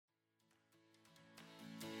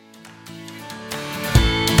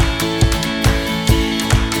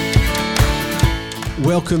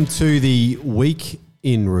Welcome to the Week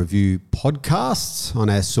in Review podcast on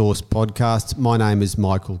our Source podcast. My name is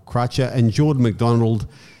Michael Crutcher and Jordan McDonald.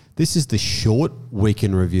 This is the short Week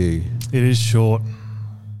in Review. It is short.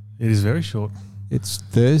 It is very short. It's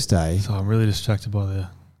Thursday. So I'm really distracted by the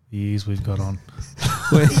ears we've got on.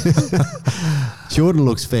 Jordan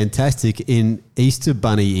looks fantastic in Easter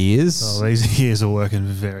bunny ears. Oh, these ears are working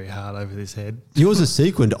very hard over this head. Yours are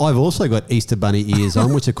sequined. I've also got Easter bunny ears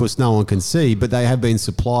on, which of course no one can see, but they have been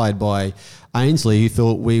supplied by Ainsley, who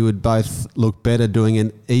thought we would both look better doing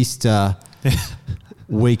an Easter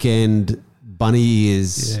weekend bunny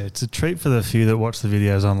ears. Yeah, it's a treat for the few that watch the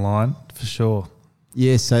videos online, for sure.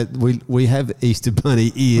 Yes, so we have Easter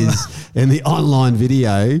bunny ears in the online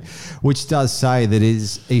video, which does say that it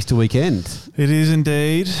is Easter weekend. It is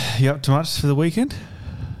indeed. You up to much for the weekend?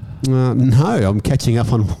 No, I'm catching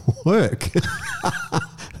up on work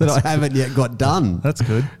that I haven't yet got done. That's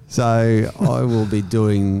good. So I will be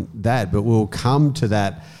doing that, but we'll come to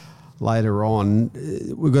that later on.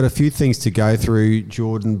 We've got a few things to go through,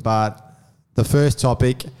 Jordan, but the first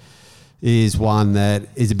topic is one that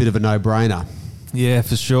is a bit of a no-brainer. Yeah,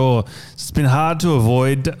 for sure. It's been hard to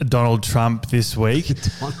avoid Donald Trump this week.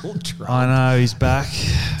 Donald Trump. I know, he's back.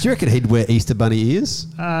 Do you reckon he'd wear Easter bunny ears?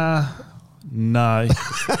 No.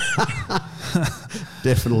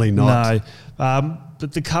 Definitely not. No.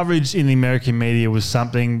 But the coverage in the American media was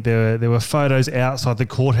something. There were photos outside the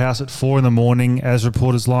courthouse at 4 a.m. as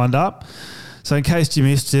reporters lined up. So in case you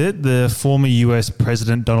missed it, the former US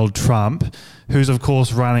President Donald Trump, who's of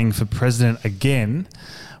course running for president again,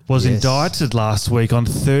 was indicted last week on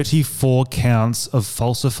 34 counts of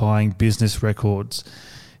falsifying business records.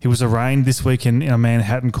 He was arraigned this week in a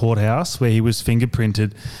Manhattan courthouse where he was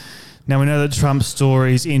fingerprinted. Now, we know that Trump's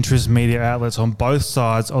stories interest media outlets on both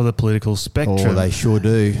sides of the political spectrum. Oh, they sure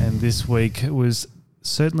do. And this week was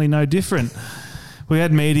certainly no different. We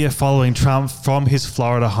had media following Trump from his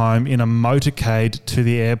Florida home in a motorcade to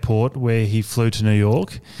the airport where he flew to New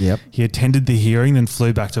York. Yep. He attended the hearing, then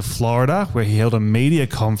flew back to Florida where he held a media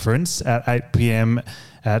conference at 8 p.m.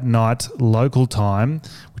 at night local time,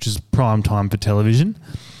 which is prime time for television.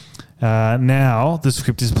 Now the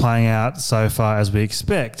script is playing out so far as we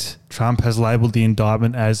expect. Trump has labelled the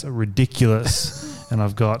indictment as ridiculous, and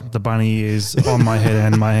I've got the bunny ears on my head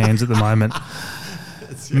and my hands at the moment.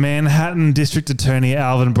 Manhattan District Attorney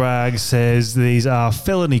Alvin Bragg says these are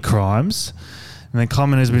felony crimes, and the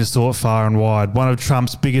comment has been sought far and wide. One of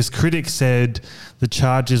Trump's biggest critics said the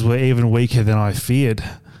charges were even weaker than I feared.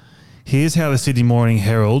 Here's how the Sydney Morning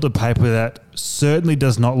Herald, a paper that certainly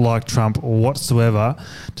does not like Trump whatsoever,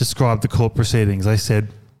 described the court proceedings. They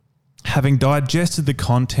said, having digested the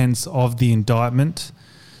contents of the indictment,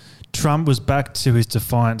 Trump was back to his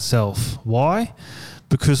defiant self. Why?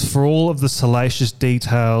 Because for all of the salacious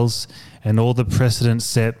details and all the precedents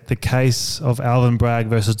set, the case of Alvin Bragg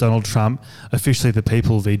versus Donald Trump, officially the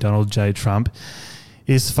People v. Donald J. Trump,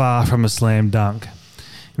 is far from a slam dunk.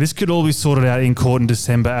 This could all be sorted out in court in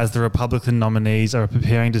December as the Republican nominees are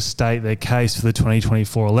preparing to state their case for the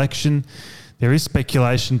 2024 election. There is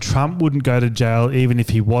speculation Trump wouldn't go to jail even if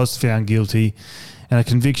he was found guilty, and a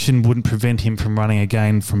conviction wouldn't prevent him from running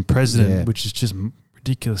again from president, which is just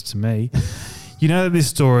ridiculous to me. You know that this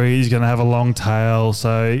story is going to have a long tail,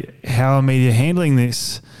 so how are media handling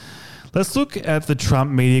this? Let's look at the Trump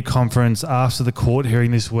media conference after the court hearing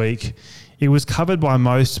this week. It was covered by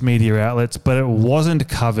most media outlets, but it wasn't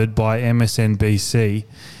covered by MSNBC.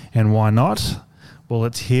 And why not? Well,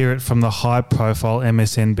 let's hear it from the high-profile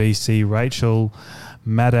MSNBC Rachel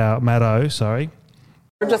Maddow.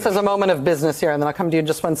 Just as a moment of business here, and then I'll come to you in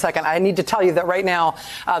just 1 second. I need to tell you that right now,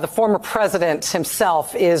 the former president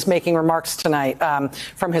himself is making remarks tonight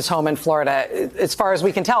from his home in Florida. As far as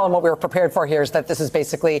we can tell, and what we were prepared for here is that this is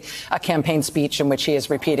basically a campaign speech in which he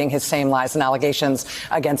is repeating his same lies and allegations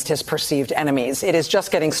against his perceived enemies. It is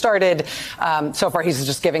just getting started. So far, he's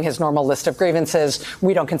just giving his normal list of grievances.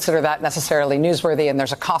 We don't consider that necessarily newsworthy, and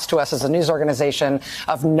there's a cost to us as a news organization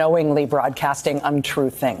of knowingly broadcasting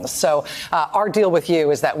untrue things. So our deal with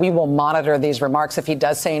you is that we will monitor these remarks. If he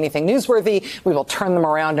does say anything newsworthy, we will turn them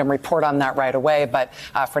around and report on that right away. But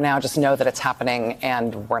for now, just know that it's happening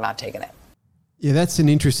and we're not taking it. Yeah, that's an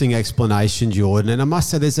interesting explanation, Jordan. And I must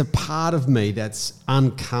say there's a part of me that's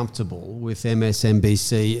uncomfortable with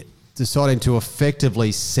MSNBC deciding to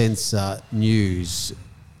effectively censor news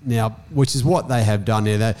now, which is what they have done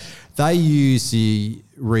here. They use the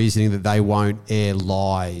reasoning that they won't air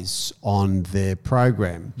lies on their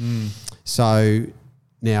program. So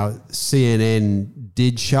now CNN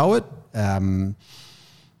did show it,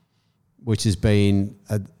 which has been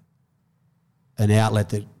an outlet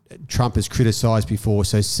that Trump has criticised before.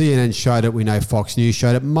 So CNN showed it. We know Fox News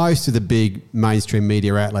showed it. Most of the big mainstream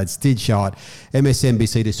media outlets did show it.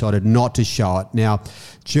 MSNBC decided not to show it. Now,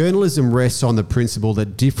 journalism rests on the principle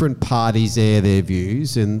that different parties air their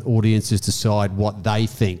views and audiences decide what they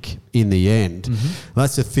think in the end. Well,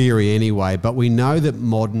 that's a theory anyway, but we know that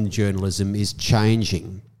modern journalism is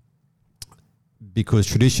changing because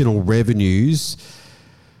traditional revenues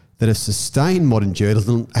that have sustained modern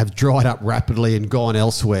journalism have dried up rapidly and gone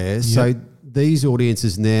elsewhere. Yep. So these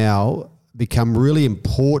audiences now become really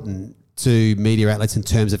important to media outlets in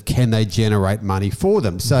terms of can they generate money for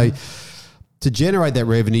them. So to generate that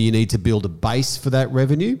revenue, you need to build a base for that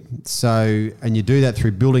revenue. And you do that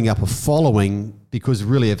through building up a following because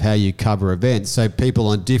really of how you cover events. So people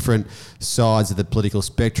on different sides of the political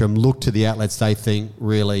spectrum look to the outlets they think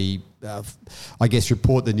really,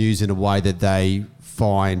 report the news in a way that they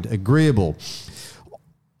find agreeable.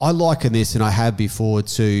 I liken this, and I have before,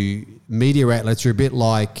 to media outlets are a bit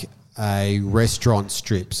like a restaurant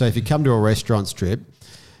strip. So if you come to a restaurant strip,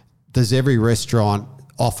 does every restaurant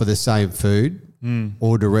offer the same food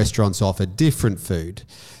or do restaurants offer different food?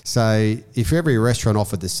 So if every restaurant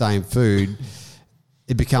offered the same food,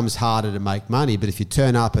 it becomes harder to make money. But if you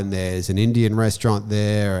turn up and there's an Indian restaurant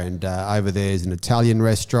there and over there's an Italian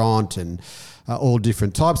restaurant and all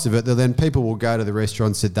different types of it, then people will go to the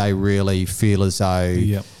restaurants that they really feel as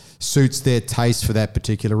though suits their taste for that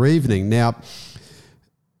particular evening. Now,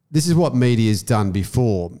 this is what media's done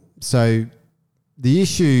before. So the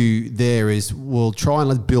issue there is we'll try and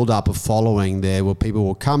let's build up a following there where people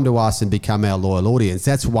will come to us and become our loyal audience.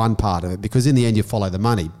 That's one part of it, because in the end you follow the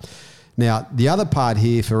money. Now, the other part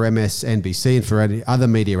here for MSNBC and for any other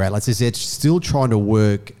media outlets is they're still trying to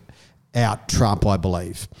work out Trump, I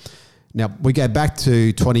believe. Now, we go back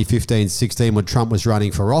to 2015-16 when Trump was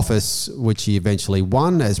running for office, which he eventually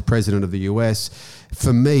won as president of the US.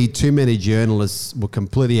 For me, too many journalists were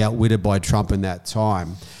completely outwitted by Trump in that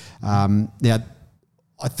time. Now,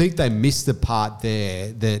 I think they missed the part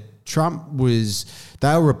there that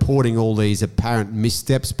they were reporting all these apparent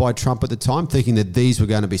missteps by Trump at the time, thinking that these were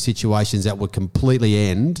going to be situations that would completely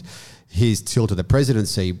end his tilt to the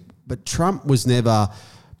presidency. But Trump was never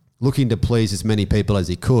looking to please as many people as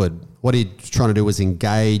he could. What he was trying to do was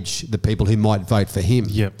engage the people who might vote for him.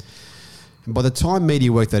 Yep. And by the time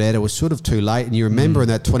media worked that out, it was sort of too late. And you remember in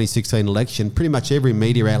that 2016 election, pretty much every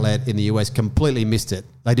media outlet in the US completely missed it.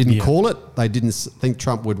 They didn't call it. They didn't think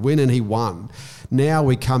Trump would win, and he won. Now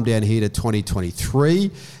we come down here to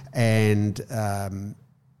 2023, and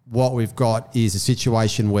what we've got is a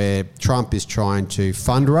situation where Trump is trying to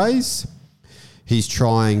fundraise. He's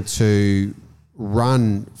trying to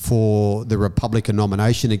run for the Republican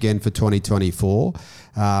nomination again for 2024.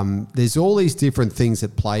 There's all these different things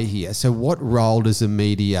at play here. So what role does the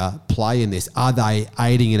media play in this? Are they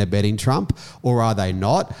aiding and abetting Trump, or are they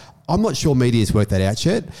not? I'm not sure media's worked that out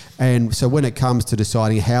yet. And so when it comes to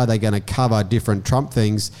deciding how they're going to cover different Trump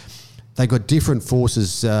things, they've got different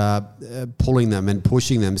forces pulling them and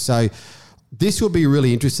pushing them. So this will be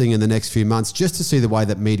really interesting in the next few months just to see the way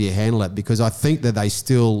that media handle it, because I think that they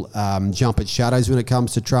still jump at shadows when it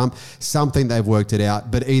comes to Trump. Some think they've worked it out,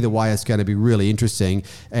 but either way, it's going to be really interesting.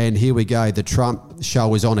 And here we go. The Trump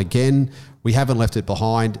show is on again. We haven't left it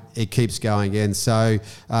behind. It keeps going again. So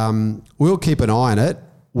we'll keep an eye on it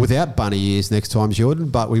without bunny ears next time, Jordan,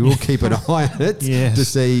 but we will keep an eye on it to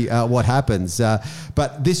see what happens.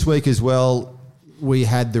 But this week as well, we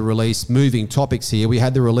had the release, moving topics here, we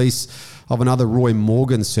had the release of another Roy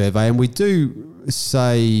Morgan survey, and we do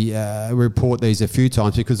report these a few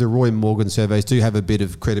times because the Roy Morgan surveys do have a bit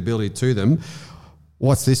of credibility to them.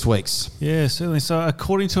 What's this week's? Yeah, certainly. So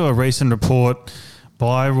according to a recent report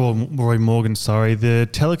by Roy Morgan, the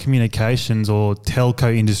telecommunications or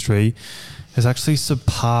telco industry has actually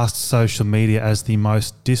surpassed social media as the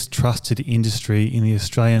most distrusted industry in the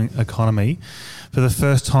Australian economy for the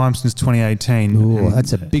first time since 2018. Ooh,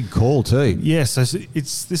 that's a big call too. Yes, so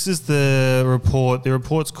this is the report. The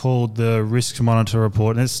report's called the Risk Monitor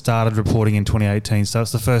Report, and it started reporting in 2018, so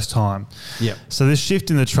it's the first time. Yeah. So this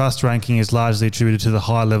shift in the trust ranking is largely attributed to the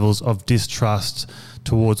high levels of distrust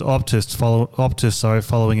towards Optus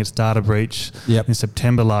following its data breach in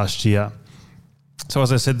September last year. So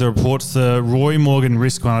as I said, the report's the Roy Morgan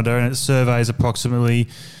Risk Monitor, and it surveys approximately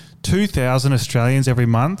 2,000 Australians every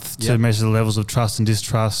month to measure the levels of trust and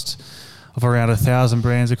distrust of around 1,000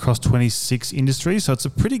 brands across 26 industries. So it's a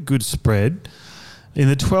pretty good spread. In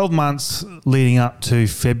the 12 months leading up to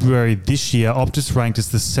February this year, Optus ranked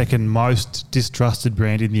as the second most distrusted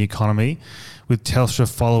brand in the economy, with Telstra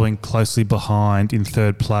following closely behind in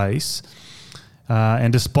third place.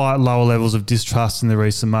 And despite lower levels of distrust in the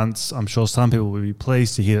recent months, I'm sure some people will be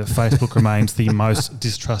pleased to hear that Facebook remains the most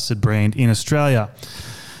distrusted brand in Australia.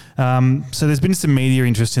 So there's been some media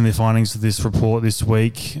interest in the findings of this report this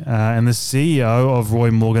week, and the CEO of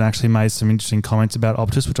Roy Morgan actually made some interesting comments about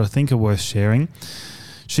Optus, which I think are worth sharing.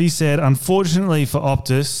 She said, unfortunately for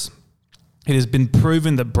Optus, it has been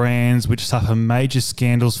proven that brands which suffer major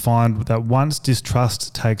scandals find that once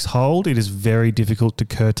distrust takes hold, it is very difficult to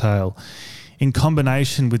curtail. In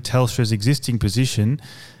combination with Telstra's existing position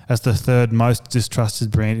as the third most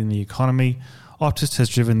distrusted brand in the economy, Optus has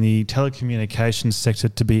driven the telecommunications sector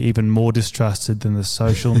to be even more distrusted than the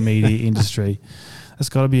social media industry. That's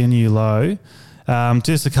got to be a new low.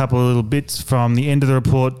 Just a couple of little bits from the end of the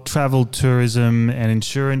report. Travel, tourism and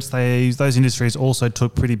insurance, those industries also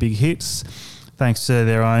took pretty big hits thanks to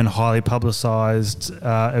their own highly publicised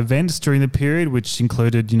events during the period, which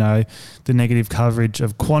included, the negative coverage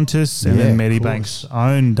of Qantas and then Medibank's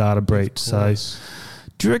own data breach. So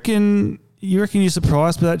do you reckon you're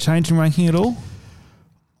surprised by that change in ranking at all?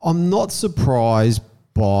 I'm not surprised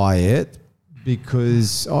by it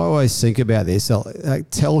because I always think about this. Like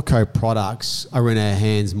telco products are in our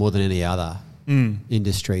hands more than any other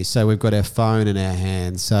industry. So we've got our phone in our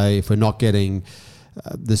hands. So if we're not getting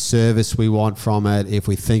the service we want from it, if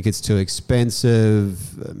we think it's too expensive,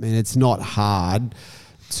 I mean, it's not hard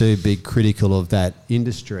to be critical of that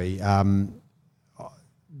industry.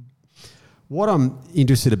 What I'm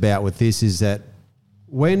interested about with this is that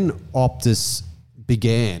when Optus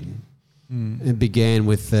began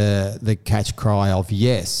with the catch cry of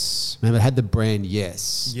yes, remember it had the brand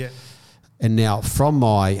yes. Yeah. And now from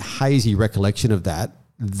my hazy recollection of that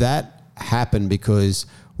happened because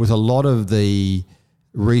with a lot of the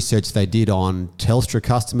research they did on Telstra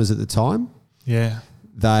customers at the time,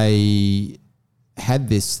 they had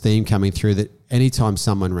this theme coming through that anytime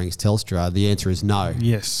someone rings Telstra, the answer is no.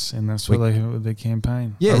 Yes, and that's what they went with their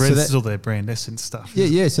campaign. Yeah, so this is all their brand essence stuff.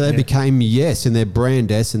 Yeah. So they became yes, and their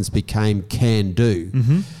brand essence became can do.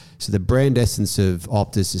 Mm-hmm. So the brand essence of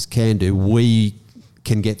Optus is can do. We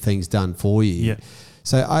can get things done for you. Yeah.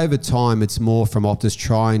 So over time, it's more from Optus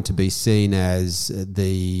trying to be seen as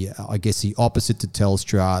the opposite to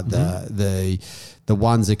Telstra, the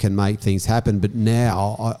ones that can make things happen. But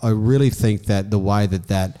now I really think that the way that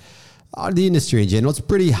the industry in general, it's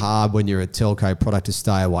pretty hard when you're a telco product to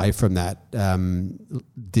stay away from that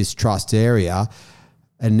distrust area.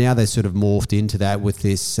 And now they sort of morphed into that with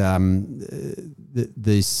this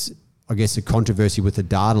I guess, a controversy with the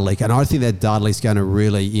data leak. And I think that data leak is going to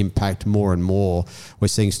really impact more and more. We're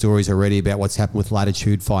seeing stories already about what's happened with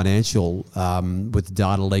Latitude Financial with the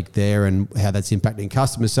data leak there and how that's impacting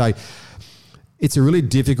customers. So it's a really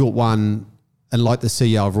difficult one. And like the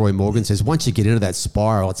CEO of Roy Morgan says, once you get into that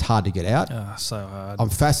spiral, it's hard to get out. Oh, so hard. I'm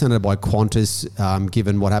fascinated by Qantas,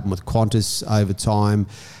 given what happened with Qantas over time.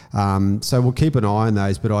 So we'll keep an eye on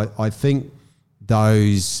those. But I think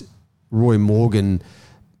those Roy Morgan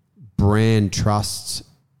brand trust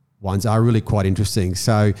ones are really quite interesting.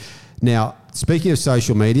 So now, speaking of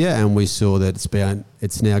social media, and we saw that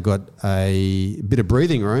it's now got a bit of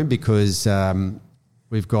breathing room because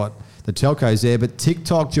we've got the telcos there, but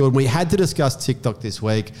TikTok, Jordan, we had to discuss TikTok this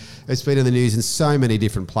week. It's been in the news in so many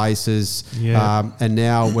different places. Yeah. And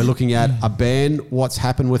now we're looking at a ban. What's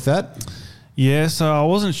happened with that? Yeah, so I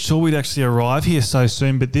wasn't sure we'd actually arrive here so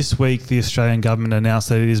soon, but this week the Australian government announced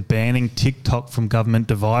that it is banning TikTok from government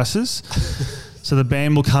devices. So the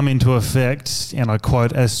ban will come into effect, and I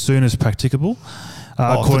quote, as soon as practicable.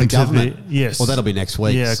 For the government? Yes. Well, that'll be next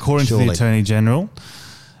week. Yeah, according to the Attorney General.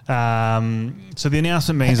 So the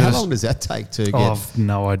announcement means... How long does that take to get... I've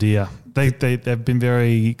no idea. They've been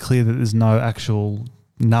very clear that there's no actual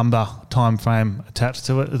time frame attached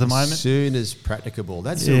to it at the moment. As soon as practicable.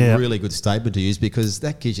 That's a really good statement to use because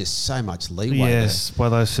that gives you so much leeway. Yes, by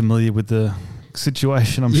those familiar with the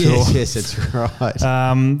situation, I'm sure. Yes, that's right.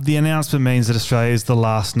 The announcement means that Australia is the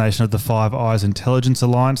last nation of the Five Eyes Intelligence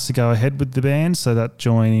Alliance to go ahead with the ban. So they're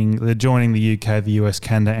joining the UK, the US,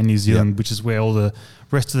 Canada and New Zealand, which is where all the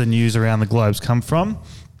rest of the news around the globe's come from.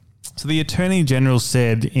 So the Attorney General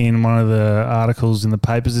said in one of the articles in the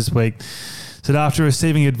papers this week, said after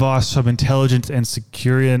receiving advice from intelligence and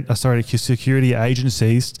security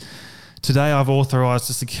agencies, today I've authorised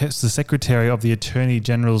the Secretary of the Attorney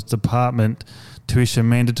General's Department to issue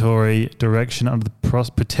mandatory direction under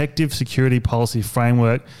the Protective Security Policy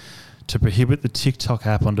Framework to prohibit the TikTok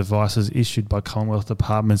app on devices issued by Commonwealth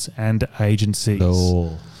departments and agencies.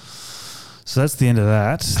 Oh. So that's the end of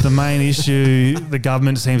that. The main issue the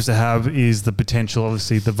government seems to have is the potential,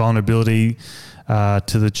 obviously, the vulnerability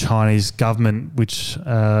to the Chinese government, which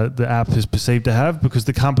the app is perceived to have, because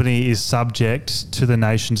the company is subject to the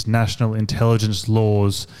nation's national intelligence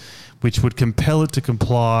laws, which would compel it to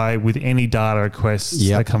comply with any data requests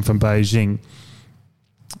that come from Beijing.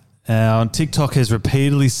 Now, TikTok has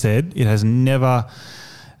repeatedly said it has never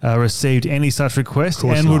received any such request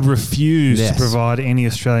and would refuse to provide any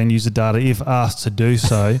Australian user data if asked to do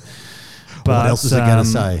so. But what else is it going to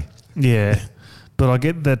say? Yeah, but I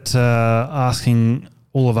get that asking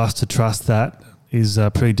all of us to trust that is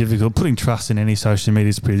pretty difficult. Putting trust in any social media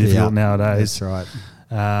is pretty difficult nowadays. That's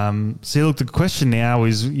right. So look, the question now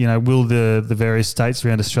is, will the various states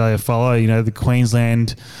around Australia follow? The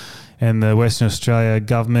Queensland and the Western Australia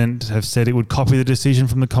government have said it would copy the decision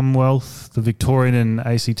from the Commonwealth. The Victorian and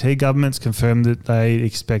ACT governments confirmed that they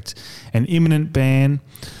expect an imminent ban.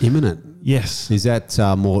 Imminent? Yes. Is that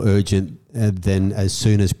more urgent than as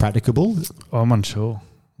soon as practicable? I'm unsure.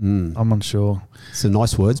 I'm unsure. Some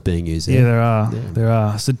nice words being used there. Yeah, there are. Yeah. There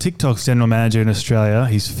are. So TikTok's general manager in Australia,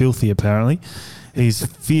 he's filthy apparently. He's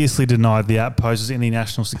fiercely denied the app poses any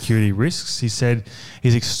national security risks. He said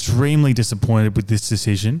he's extremely disappointed with this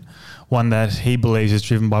decision, one that he believes is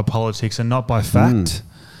driven by politics and not by fact.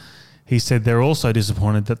 He said they're also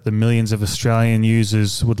disappointed that the millions of Australian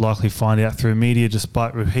users would likely find out through media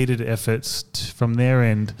despite repeated efforts from their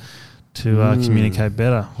end to communicate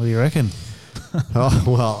better. What do you reckon?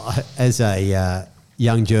 As a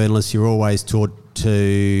young journalist, you're always taught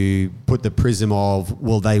to put the prism of,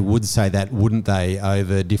 well, they would say that, wouldn't they,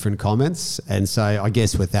 over different comments. And so I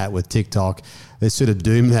guess with TikTok, they're sort of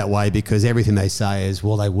doomed that way because everything they say is,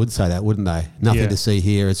 well, they would say that, wouldn't they? Nothing to see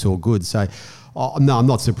here, it's all good. So, no, I'm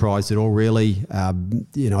not surprised at all, really. I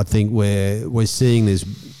think we're seeing this,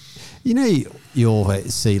 you'll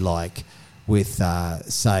see like with,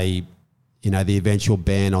 say, the eventual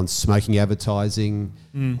ban on smoking advertising.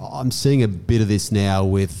 I'm seeing a bit of this now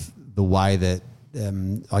with the way that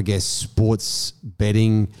I guess sports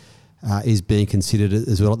betting is being considered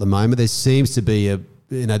as well at the moment. There seems to be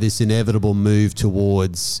this inevitable move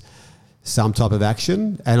towards some type of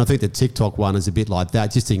action, and I think the TikTok one is a bit like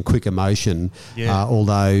that, just in quick emotion.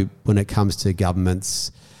 Although when it comes to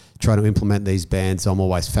governments trying to implement these bans, I'm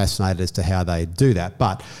always fascinated as to how they do that.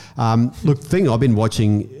 But look, the thing I've been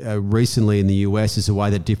watching recently in the US is the way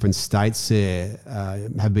that different states there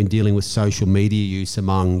have been dealing with social media use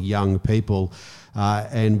among young people.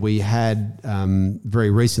 And we had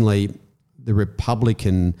very recently the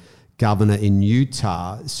Republican governor in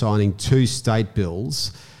Utah signing 2 state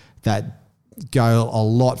bills that go a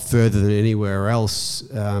lot further than anywhere else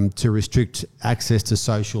to restrict access to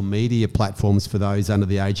social media platforms for those under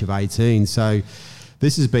the age of 18. So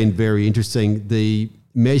this has been very interesting. The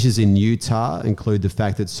measures in Utah include the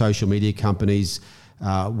fact that social media companies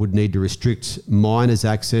would need to restrict minors'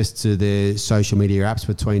 access to their social media apps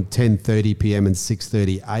between 10:30 p.m. and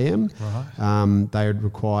 6:30 a.m. Right. They would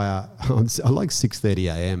require, I like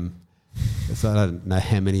 6:30 a.m. So I don't know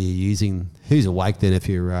how many are using. Who's awake then if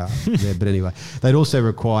you're there? But anyway, they'd also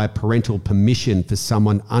require parental permission for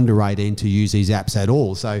someone under 18 to use these apps at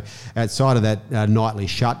all. So outside of that nightly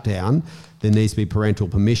shutdown, there needs to be parental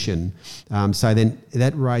permission. So then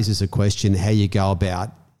that raises a question how you go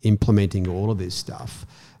about implementing all of this stuff.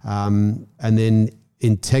 And then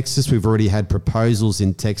in Texas, we've already had proposals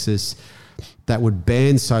in Texas that would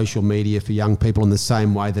ban social media for young people in the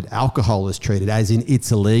same way that alcohol is treated, as in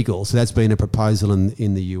it's illegal. So that's been a proposal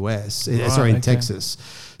in the US, in Texas.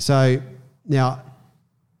 So now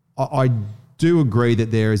I do agree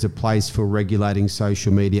that there is a place for regulating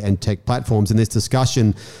social media and tech platforms. And this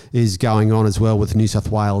discussion is going on as well with the New South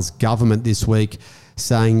Wales government this week,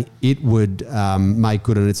 saying it would make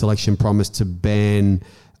good on its election promise to ban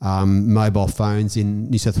mobile phones in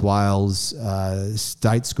New South Wales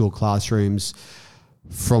state school classrooms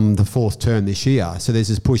from the 4th term this year. So there's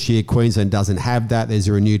this push here. Queensland doesn't have that. There's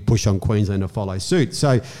a renewed push on Queensland to follow suit.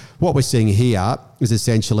 So what we're seeing here is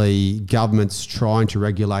essentially governments trying to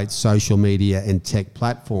regulate social media and tech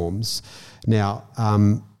platforms. Now,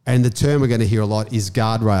 and the term we're going to hear a lot is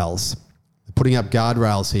guardrails. Putting up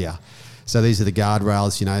guardrails here. So these are the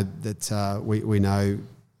guardrails, that we know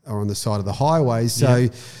are on the side of the highways. So,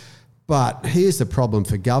 but here's the problem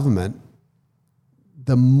for government.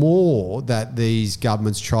 The more that these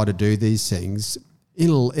governments try to do these things,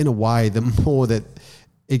 in a way, the more that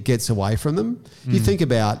it gets away from them. You think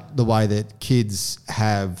about the way that kids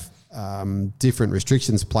have different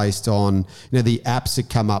restrictions placed on, the apps that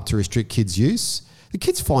come up to restrict kids' use. The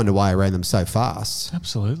kids find a way around them so fast.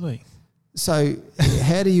 Absolutely. So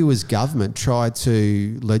how do you as government try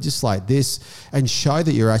to legislate this and show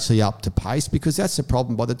that you're actually up to pace? Because that's the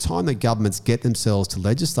problem. By the time the governments get themselves to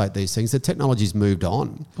legislate these things, the technology's moved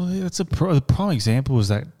on. Well, that's the prime example was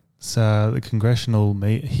that the congressional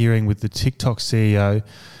hearing with the TikTok CEO.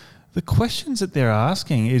 The questions that they're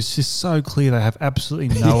asking is just so clear they have absolutely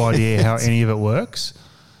no idea how any of it works.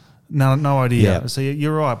 No idea. Yeah. So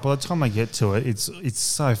you're right. By the time they get to it, it's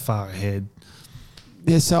so far ahead.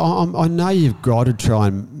 Yeah, so I know you've got to try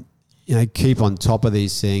and keep on top of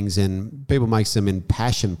these things, and people make some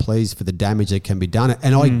impassioned pleas for the damage that can be done.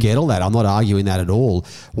 And I get all that. I'm not arguing that at all.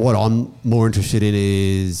 What I'm more interested in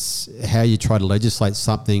is how you try to legislate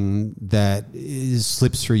something that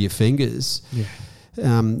slips through your fingers.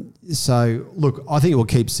 Yeah. So, look, I think we'll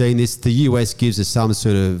keep seeing this. The US gives us some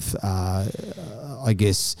sort of,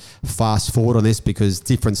 fast forward on this because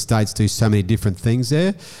different states do so many different things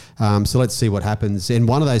there. So let's see what happens. And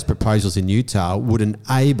one of those proposals in Utah would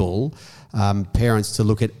enable parents to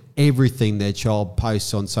look at everything their child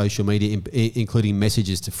posts on social media, including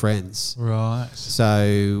messages to friends. Right.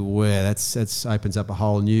 So that's opens up a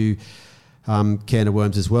whole new can of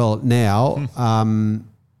worms as well. Now,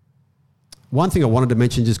 one thing I wanted to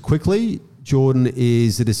mention just quickly, Jordan,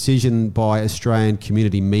 is a decision by Australian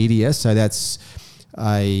Community Media. So that's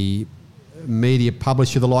a media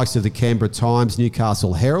publisher, the likes of the Canberra Times,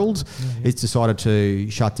 Newcastle Herald. It's decided to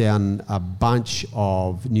shut down a bunch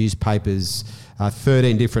of newspapers,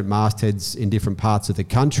 13 different mastheads in different parts of the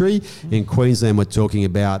country. In Queensland, we're talking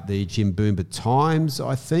about the Jimboomba Times,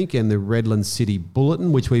 I think, and the Redland City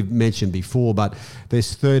Bulletin, which we've mentioned before, but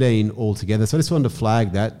there's 13 altogether. So I just wanted to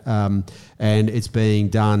flag that, and it's being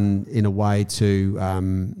done in a way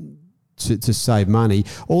to save money.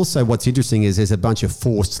 Also, what's interesting is there's a bunch of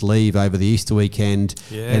forced leave over the Easter weekend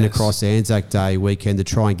and across Anzac Day weekend to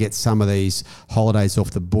try and get some of these holidays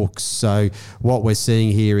off the books. So what we're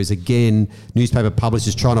seeing here is, again, newspaper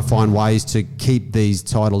publishers trying to find ways to keep these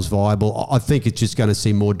titles viable. I think it's just going to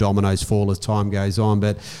see more dominoes fall as time goes on.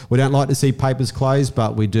 But we don't like to see papers closed,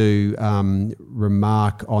 but we do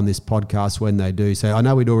remark on this podcast when they do. So I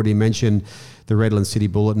know we'd already mentioned the Redland City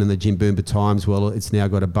Bulletin and the Jimboomba Times. Well, it's now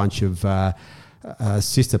got a bunch of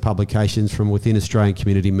sister publications from within Australian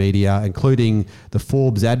Community Media, including the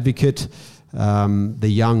Forbes Advocate, the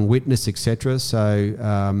Young Witness, etc. So,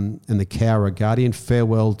 and the Cowra Guardian.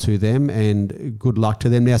 Farewell to them and good luck to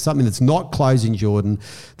them. Now, something that's not closing, Jordan,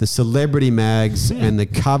 the celebrity mags and the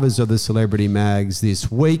covers of the celebrity mags this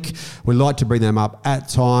week. We like to bring them up at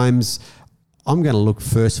times. I'm going to look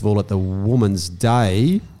first of all at the Woman's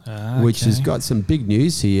Day, which has got some big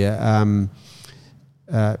news here.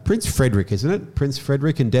 Prince Frederik, isn't it? Prince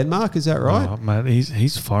Frederik in Denmark, is that right? Oh, mate,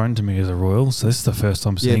 he's foreign to me as a royal, so this is the first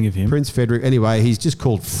time seeing of him. Prince Frederik. Anyway, he's just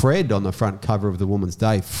called Fred on the front cover of the Woman's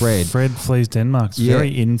Day. Fred flees Denmark. It's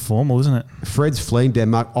very informal, isn't it? Fred's fleeing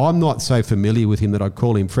Denmark. I'm not so familiar with him that I'd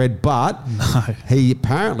call him Fred, but he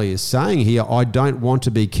apparently is saying here, I don't want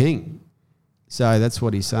to be king. So that's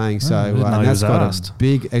what he's saying. So and that's got a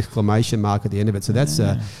big exclamation mark at the end of it. So that's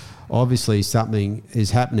obviously something is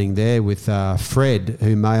happening there with Fred,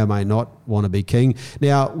 who may or may not want to be king.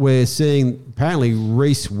 Now, we're seeing apparently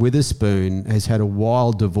Reese Witherspoon has had a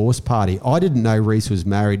wild divorce party. I didn't know Reese was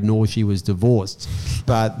married nor she was divorced,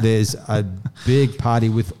 but there's a big party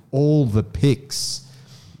with all the pics.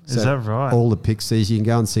 So is that right? All the pics. So you can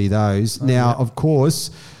go and see those. Now, of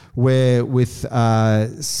course, we're with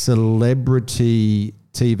celebrity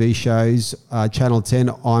TV shows, Channel 10,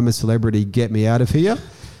 I'm a Celebrity, Get Me Out of Here.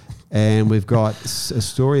 And we've got a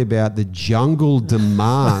story about the jungle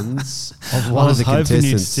demands of one of the contestants. I was hoping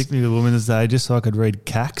you'd stick me with Women's Day just so I could read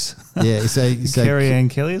Cax. Yeah, so Carrie Ann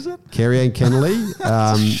Kelly, is it? Carrie Ann Kennelly.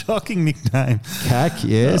 That's a shocking nickname. Cac,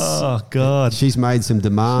 yes. Oh, God. She's made some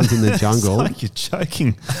demands in the jungle. It's like you're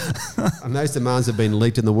joking. And those demands have been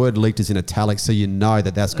leaked, and the word leaked is in italics, so you know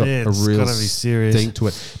that's got a real stink to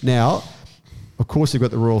it. Now, of course, you've got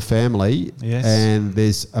the royal family, and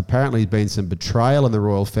there's apparently been some betrayal in the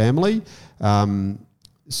royal family.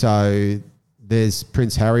 So there's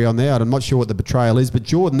Prince Harry on there. I'm not sure what the betrayal is, but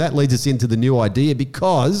Jordan, that leads us into the new idea,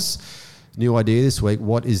 because new idea this week.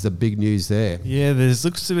 What is the big news there? Yeah, there's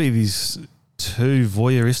looks to be these two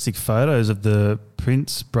voyeuristic photos of the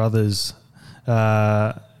Prince brothers.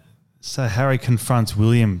 So Harry confronts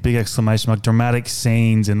William, big exclamation mark, dramatic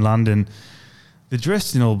scenes in London. They're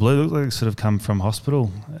dressed in all blue. Look like they sort of come from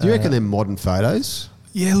hospital. Do you reckon they're modern photos?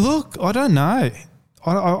 Yeah, look, I don't know.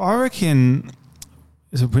 I reckon,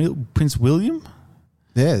 is it Prince William?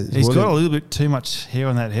 Yeah. He's got a little bit too much hair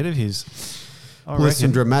on that head of his. I Well, there's some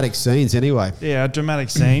reckon. dramatic scenes anyway. Yeah, dramatic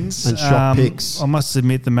scenes. And shock picks. I must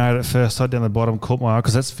admit the Married at First Sight down the bottom caught my eye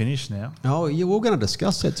because that's finished now. Oh, yeah, we're going to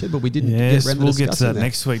discuss that too, but we didn't Yes, get around to we'll get to discussing that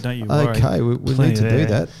next week, don't you worry. Okay, we Plenty need to do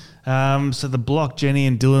there. that. So the block, Jenny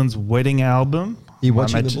and Dylan's wedding album. Are you I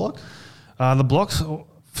watching the imagine- block? The block's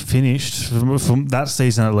finished from that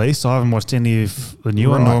season at least. I haven't watched any of the new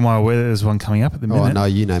one, Right. nor am I aware that there's one coming up at the Oh, minute. I know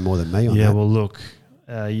you know more than me on Yeah, that. well, look,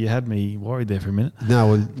 you had me worried there for a minute.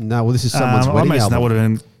 No, this is someone's I wedding imagine album. that would have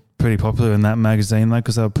been pretty popular in that magazine, though,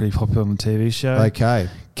 because they were pretty popular on the TV show. Okay.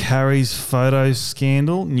 Carrie's photo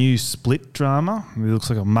scandal, new Split drama. It looks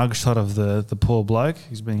like a mugshot of the poor bloke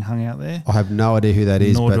who's being hung out there. I have no idea who that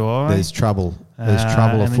is, Nor but do I. there's trouble. There's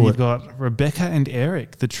trouble And then you've afoot. got Rebecca and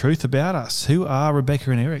Eric, The Truth About Us. Who are Rebecca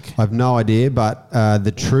and Eric? I have no idea, but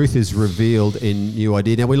the truth is revealed in New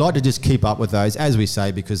Idea. Now, we like to just keep up with those, as we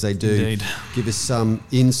say, because they do Indeed. give us some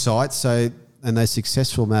insight. So, and those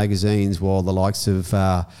successful magazines, while the likes of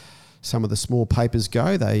some of the small papers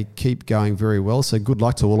go, they keep going very well. So good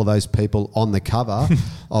luck to all of those people on the cover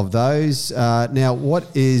of those. Now, what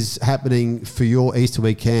is happening for your Easter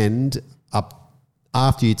weekend up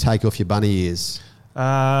after you take off your bunny ears?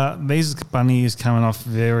 These bunny ears coming off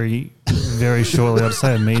very, very shortly. I'd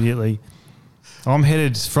say immediately. I'm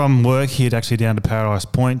headed from work here actually down to Paradise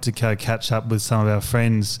Point to go catch up with some of our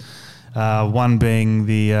friends. One being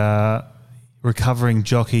the recovering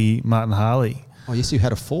jockey Martin Harley. Oh, yes, you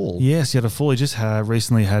had a fall. Yes, he had a fall. He just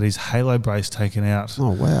recently had his halo brace taken out. Oh,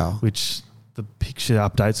 wow. Which the picture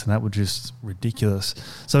updates and that were just ridiculous.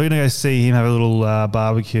 So we're going to go see him, have a little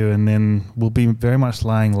barbecue, and then we'll be very much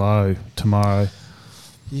laying low tomorrow.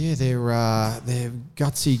 Yeah, they're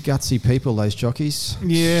gutsy people, those jockeys.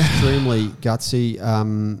 Yeah. Extremely gutsy. Yeah,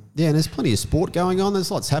 and there's plenty of sport going on.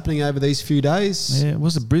 There's lots happening over these few days. Yeah,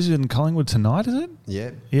 was it Brisbane and Collingwood tonight, is it?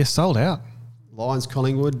 Yeah. Yeah, sold out. Lions,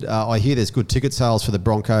 Collingwood. I hear there's good ticket sales for the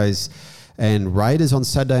Broncos and Raiders on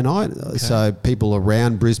Saturday night. So people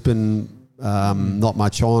around Brisbane, not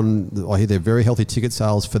much on. I hear they're very healthy ticket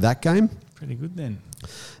sales for that game. Pretty good then.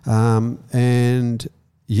 And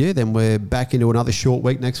yeah, then we're back into another short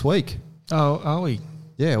week next week. Oh, are we?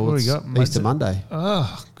 Yeah, well, What do it's we got? Easter Monday.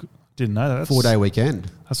 Oh, didn't know that. 4-day weekend.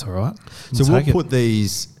 That's all right. So we'll put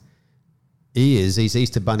these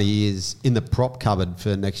Easter bunny ears, in the prop cupboard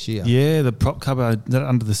for next year. Yeah, the prop cupboard, that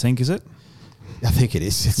under the sink, is it? I think it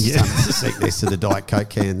is. It's just under the sink next to the Diet Coke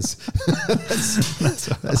cans.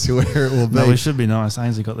 that's where it will be. No, it should be nice.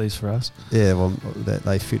 Ainsley got these for us. Yeah, well,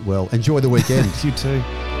 they fit well. Enjoy the weekend. You too.